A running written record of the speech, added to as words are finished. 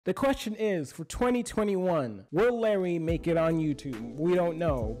The question is, for 2021, will Larry make it on YouTube? We don't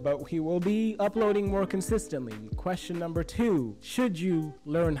know, but he will be uploading more consistently. Question number 2, should you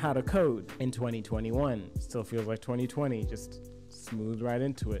learn how to code in 2021? Still feels like 2020, just smooth right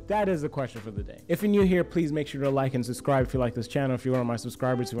into it. That is the question for the day. If you're new here, please make sure to like and subscribe if you like this channel. If you're one of my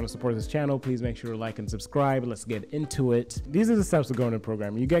subscribers who want to support this channel, please make sure to like and subscribe. Let's get into it. These are the steps of going to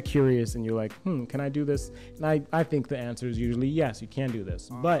programming. You get curious and you're like, can I do this? And I think the answer is usually yes, you can do this.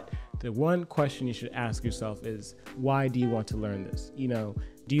 But the one question you should ask yourself is, why do you want to learn this?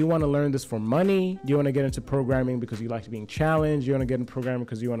 Do you want to learn this for money? Do you want to get into programming because you like being challenged? Do you want to get into programming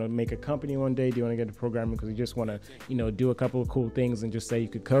because you want to make a company one day? Do you want to get into programming because you just want to, do a couple of cool things and just say you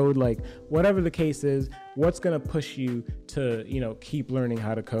could code? Like, whatever the case is, what's going to push you to, keep learning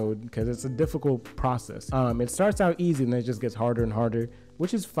how to code? Because it's a difficult process. It starts out easy and then it just gets harder and harder,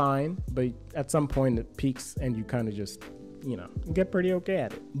 which is fine. But at some point it peaks and you kind of just get pretty okay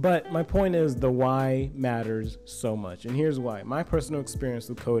at it. But my point is, the why matters so much. And here's why. My personal experience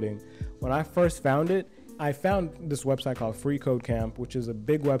with coding, when I first found it, I found this website called Free Code Camp, which is a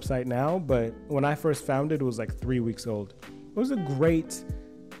big website now, but when I first found it, it was like 3 weeks old. It was a great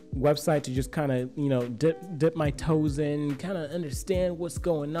website to just kind of, dip my toes in, kind of understand what's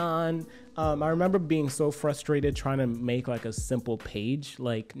going on. I remember being so frustrated trying to make like a simple page,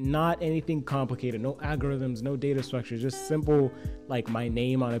 like not anything complicated, no algorithms, no data structures, just simple, like my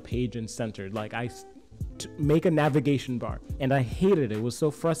name on a page and centered. Like make a navigation bar, and I hated it. It was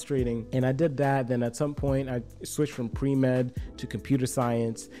so frustrating. And I did that. Then at some point I switched from pre-med to computer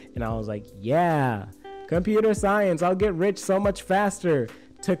science, and I was like, yeah, computer science, I'll get rich so much faster.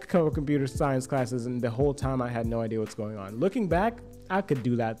 Took a couple computer science classes, and the whole time I had no idea what's going on. Looking back, I could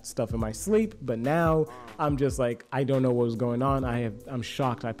do that stuff in my sleep, but now I'm just like, I don't know what was going on. I'm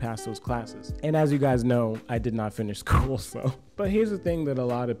shocked I passed those classes. And as you guys know, I did not finish school, so. But here's the thing that a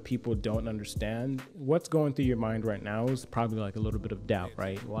lot of people don't understand. What's going through your mind right now is probably like a little bit of doubt,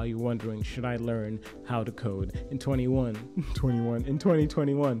 right? While you're wondering, should I learn how to code in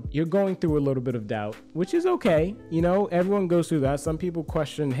 2021? You're going through a little bit of doubt, which is okay. Everyone goes through that. Some people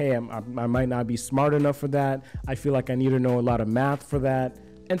question, hey, I might not be smart enough for that. I feel like I need to know a lot of math for that.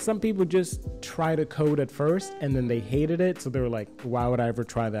 And some people just try to code at first and then they hated it. So they were like, why would I ever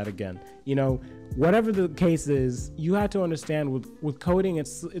try that again? Whatever the case is, you have to understand with coding,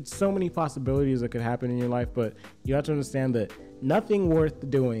 it's so many possibilities that could happen in your life, but you have to understand that nothing worth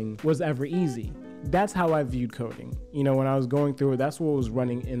doing was ever easy. That's how I viewed coding. When I was going through it, that's what was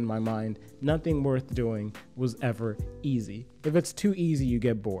running in my mind. Nothing worth doing was ever easy. If it's too easy, you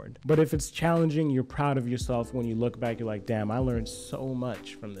get bored. But if it's challenging, you're proud of yourself. When you look back, you're like, damn, I learned so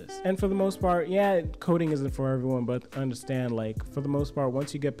much from this. And for the most part, yeah, coding isn't for everyone, but understand, like, for the most part,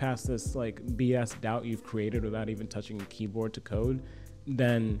 once you get past this, like, BS doubt you've created without even touching a keyboard to code,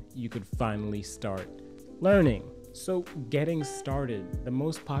 then you could finally start learning. So getting started, the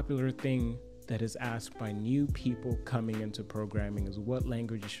most popular thing that is asked by new people coming into programming is, what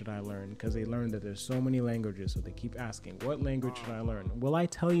languages should I learn? Because they learn that there's so many languages, so they keep asking, what language should I learn? Will I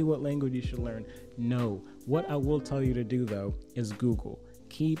tell you what language you should learn? No. What I will tell you to do, though, is Google.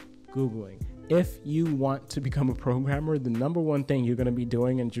 Keep Googling. If you want to become a programmer, the number one thing you're going to be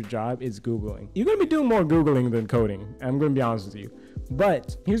doing in your job is Googling. You're going to be doing more Googling than coding. I'm going to be honest with you.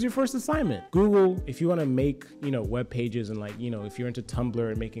 But here's your first assignment. Google, if you want to make, web pages and if you're into Tumblr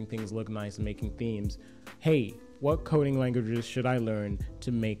and making things look nice and making themes, hey, what coding languages should I learn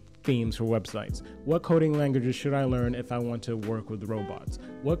to make themes for websites? What coding languages should I learn if I want to work with robots?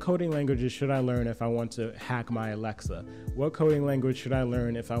 What coding languages should I learn if I want to hack my Alexa? What coding language should I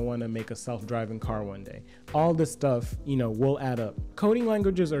learn if I want to make a self-driving car one day? All this stuff, will add up. Coding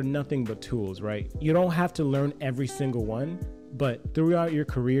languages are nothing but tools, right? You don't have to learn every single one, but throughout your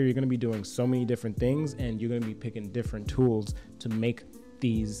career, you're going to be doing so many different things, and you're going to be picking different tools to make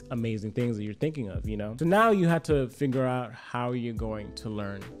these amazing things that you're thinking of, So now you have to figure out how you're going to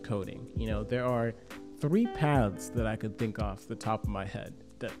learn coding. There are 3 paths that I could think off the top of my head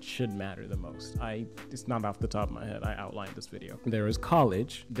that should matter the most. It's not off the top of my head. I outlined this video. There is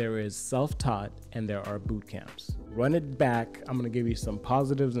college, there is self-taught, and there are boot camps. Run it back. I'm going to give you some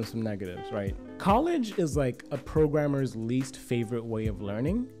positives and some negatives, right? College is like a programmer's least favorite way of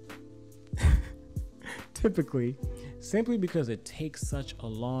learning. Typically, simply because it takes such a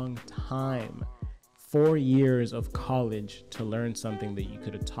long time. 4 years of college to learn something that you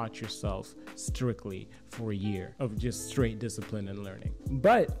could have taught yourself strictly for a year of just straight discipline and learning.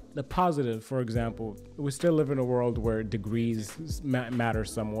 But the positive, for example, we still live in a world where degrees matter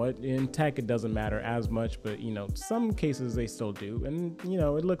somewhat. In tech, it doesn't matter as much, but some cases they still do. And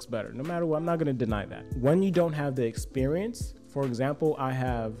it looks better no matter what. I'm not going to deny that. When you don't have the experience For example, I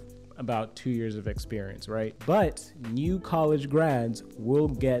have about 2 years of experience, right? But new college grads will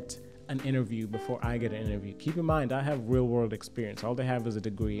get an interview before I get an interview. Keep in mind, I have real world experience. All they have is a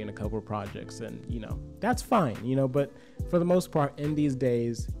degree and a couple of projects, and that's fine, but for the most part, in these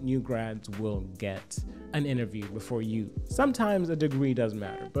days, new grads will get an interview before you. Sometimes a degree does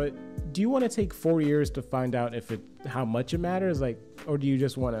matter, but do you want to take 4 years to find out how much it matters? Or do you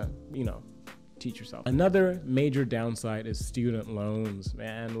just want to, teach yourself? Another major downside is student loans,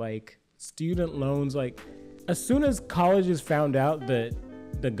 man. Student loans, as soon as colleges found out that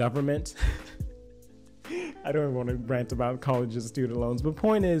the government I don't even want to rant about colleges student loans, but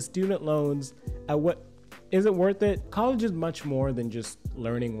point is, student loans, is it worth it? College is much more than just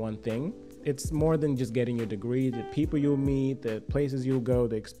learning one thing. It's more than just getting your degree. The people you'll meet, the places you'll go,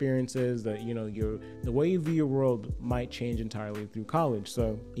 the experiences, the way you view your world might change entirely through college.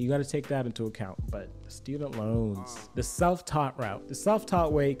 So you got to take that into account. But student loans, the self-taught route. The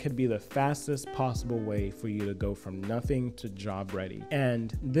self-taught way could be the fastest possible way for you to go from nothing to job ready.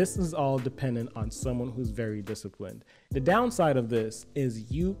 And this is all dependent on someone who's very disciplined. The downside of this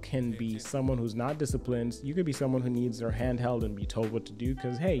is you can be someone who's not disciplined. You could be someone who needs their hand held and be told what to do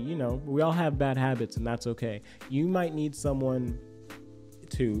because, hey, we all have bad habits and that's okay. You might need someone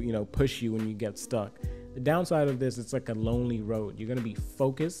to, push you when you get stuck. The downside of this, it's like a lonely road. You're going to be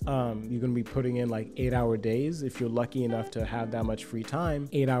focused. You're going to be putting in 8-hour days. If you're lucky enough to have that much free time,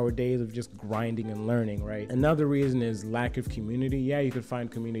 8-hour days of just grinding and learning, right? Another reason is lack of community. Yeah, you could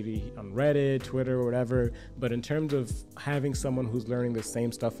find community on Reddit, Twitter, or whatever. But in terms of having someone who's learning the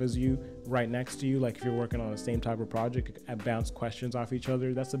same stuff as you right next to you, if you're working on the same type of project, bounce questions off each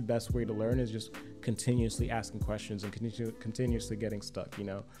other. That's the best way to learn, is just continuously asking questions and continuously getting stuck,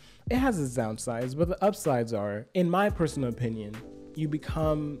 It has its downsides, but the upsides are, in my personal opinion, you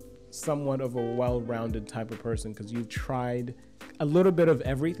become somewhat of a well-rounded type of person because you've tried a little bit of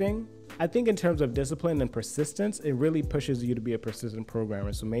everything. I think in terms of discipline and persistence, it really pushes you to be a persistent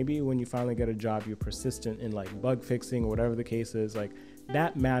programmer. So maybe when you finally get a job, you're persistent in bug fixing or whatever the case is.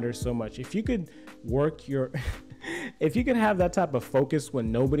 That matters so much. If you could work if you could have that type of focus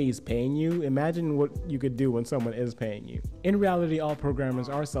when nobody's paying you, imagine what you could do when someone is paying you. In reality, all programmers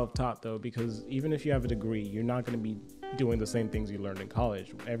are self-taught though, because even if you have a degree, you're not going to be doing the same things you learned in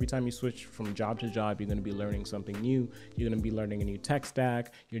college. Every time you switch from job to job, you're going to be learning something new. You're going to be learning a new tech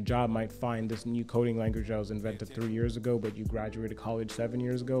stack. Your job might find this new coding language that was invented 3 years ago, but you graduated college 7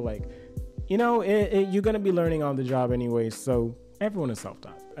 years ago. You're going to be learning on the job anyway. So everyone is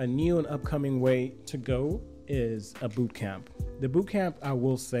self-taught. A new and upcoming way to go is a boot camp. The boot camp, I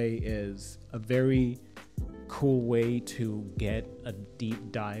will say, is a very cool way to get a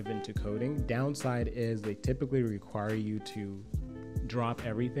deep dive into coding. Downside is they typically require you to drop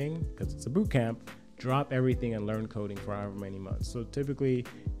everything because it's a boot camp. Drop everything and learn coding for however many months. So typically,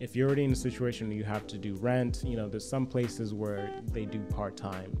 if you're already in a situation where you have to do rent, there's some places where they do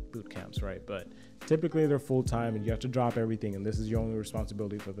part-time boot camps, right? But typically they're full-time and you have to drop everything, and this is your only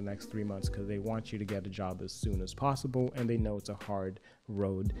responsibility for the next 3 months because they want you to get a job as soon as possible, and they know it's a hard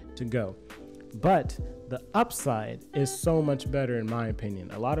road to go. But the upside is so much better in my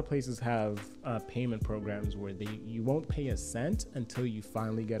opinion. A lot of places have payment programs where you won't pay a cent until you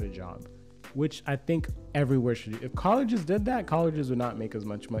finally get a job, which I think everywhere should do. If colleges did that, colleges would not make as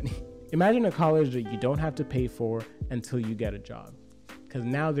much money. Imagine a college that you don't have to pay for until you get a job, because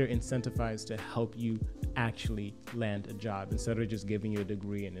now they're incentivized to help you actually land a job instead of just giving you a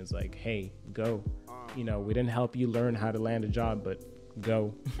degree and it's like, hey, go. We didn't help you learn how to land a job, but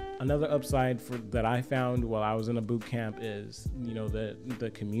go. Another upside that I found while I was in a boot camp is,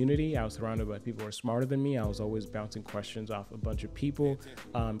 the community. I was surrounded by people who are smarter than me. I was always bouncing questions off a bunch of people,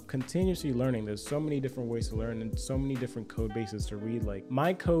 continuously learning. There's so many different ways to learn and so many different code bases to read.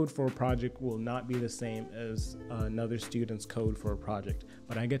 My code for a project will not be the same as another student's code for a project,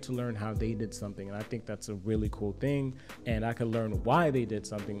 but I get to learn how they did something. And I think that's a really cool thing. And I could learn why they did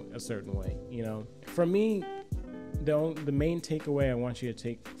something a certain way. For me, the main takeaway I want you to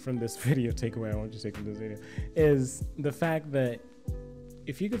take from this video, is the fact that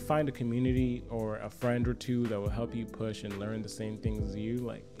if you could find a community or a friend or two that will help you push and learn the same things as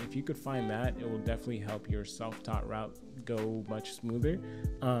you, if you could find that, it will definitely help your self-taught route go much smoother.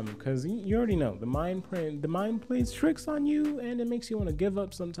 Because you already know the mind plays tricks on you and it makes you want to give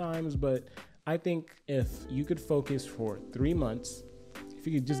up sometimes. But I think if you could focus for 3 months, If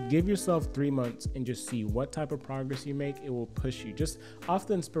you could just give yourself 3 months and just see what type of progress you make, it will push you. Just off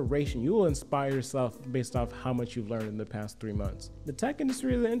the inspiration, you will inspire yourself based off how much you've learned in the past 3 months. The tech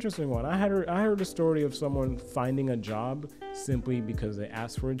industry is an interesting one. I heard a story of someone finding a job simply because they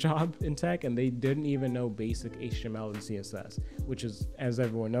asked for a job in tech and they didn't even know basic HTML and CSS, which is, as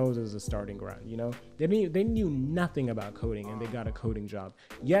everyone knows, is a starting ground. You know, they knew nothing about coding and they got a coding job.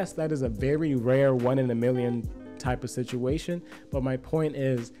 Yes, that is a very rare 1 in a million type of situation, but my point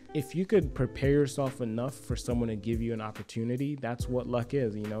is, if you could prepare yourself enough for someone to give you an opportunity, that's what luck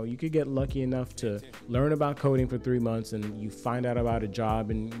is. You know, you could get lucky enough to learn about coding for 3 months and you find out about a job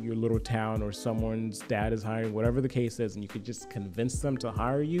in your little town, or someone's dad is hiring, whatever the case is, and you could just convince them to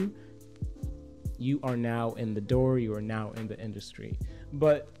hire you. You are now in the door, you are now in the industry.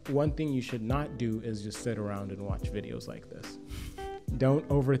 But one thing you should not do is just sit around and watch videos like this. Don't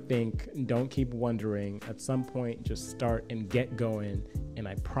overthink, don't keep wondering. At some point, just start and get going. And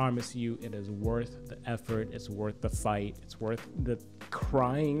I promise you, it is worth the effort. It's worth the fight. It's worth the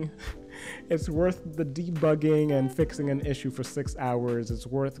crying. It's worth the debugging and fixing an issue for 6 hours. It's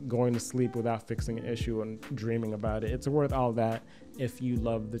worth going to sleep without fixing an issue and dreaming about it. It's worth all that if you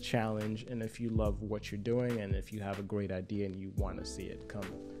love the challenge and if you love what you're doing and if you have a great idea and you want to see it come,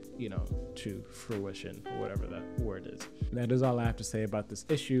 you know, to fruition, or whatever that word is. That is all I have to say about this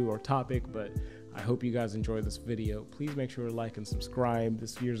issue or topic, but I hope you guys enjoyed this video. Please make sure to like and subscribe.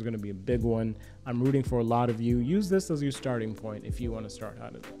 This year is going to be a big one. I'm rooting for a lot of you. Use this as your starting point if you want to start how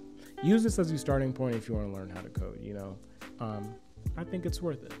to use this as your starting point if you want to learn how to code, you know. I think it's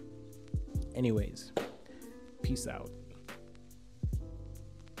worth it. Anyways, peace out.